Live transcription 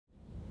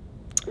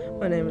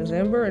My name is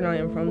Amber, and I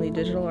am from the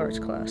digital arts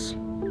class.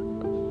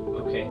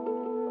 Okay.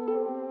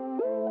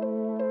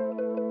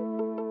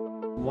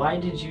 Why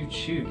did you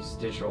choose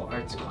digital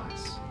arts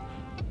class?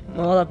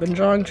 Well, I've been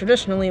drawing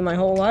traditionally my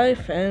whole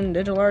life, and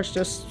digital arts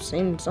just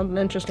seemed something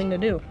interesting to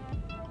do.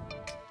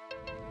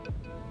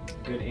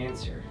 Good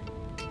answer.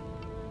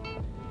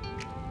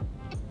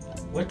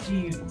 What do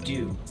you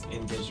do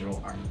in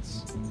digital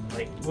arts?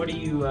 Like, what do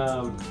you,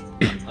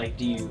 like,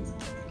 do you,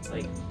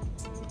 like,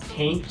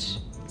 paint,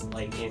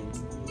 like,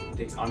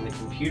 on the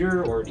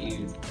computer, or do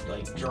you,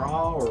 like,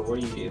 draw, or what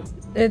do you do?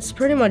 It's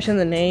pretty much in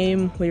the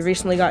name. We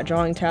recently got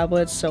drawing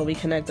tablets, so we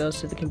connect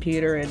those to the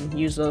computer and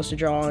use those to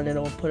draw, and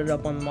it'll put it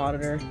up on the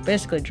monitor.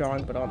 Basically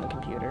drawing, but on the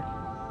computer.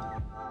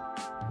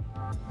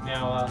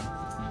 Now,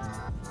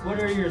 what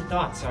are your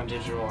thoughts on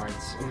digital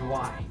arts, and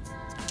why?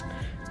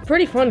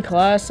 Pretty fun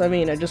class. I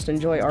mean, I just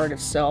enjoy art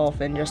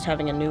itself, and just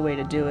having a new way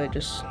to do it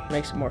just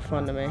makes it more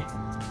fun to me.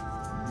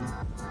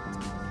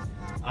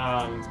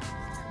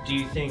 Do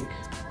you think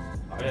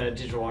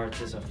digital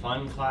arts is a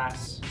fun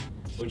class?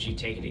 Would you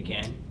take it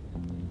again?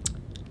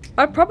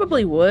 I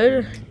probably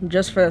would,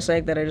 just for the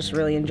sake that I just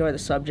really enjoy the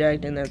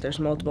subject and that there's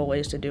multiple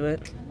ways to do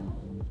it.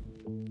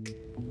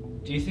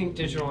 Do you think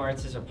digital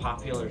arts is a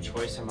popular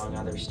choice among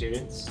other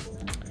students?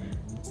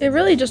 It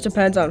really just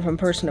depends on from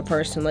person to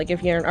person. Like,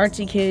 if you're an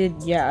artsy kid,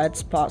 yeah,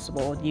 it's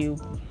possible you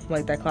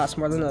like that class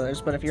more than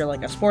others, but if you're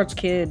like a sports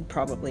kid,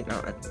 probably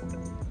not.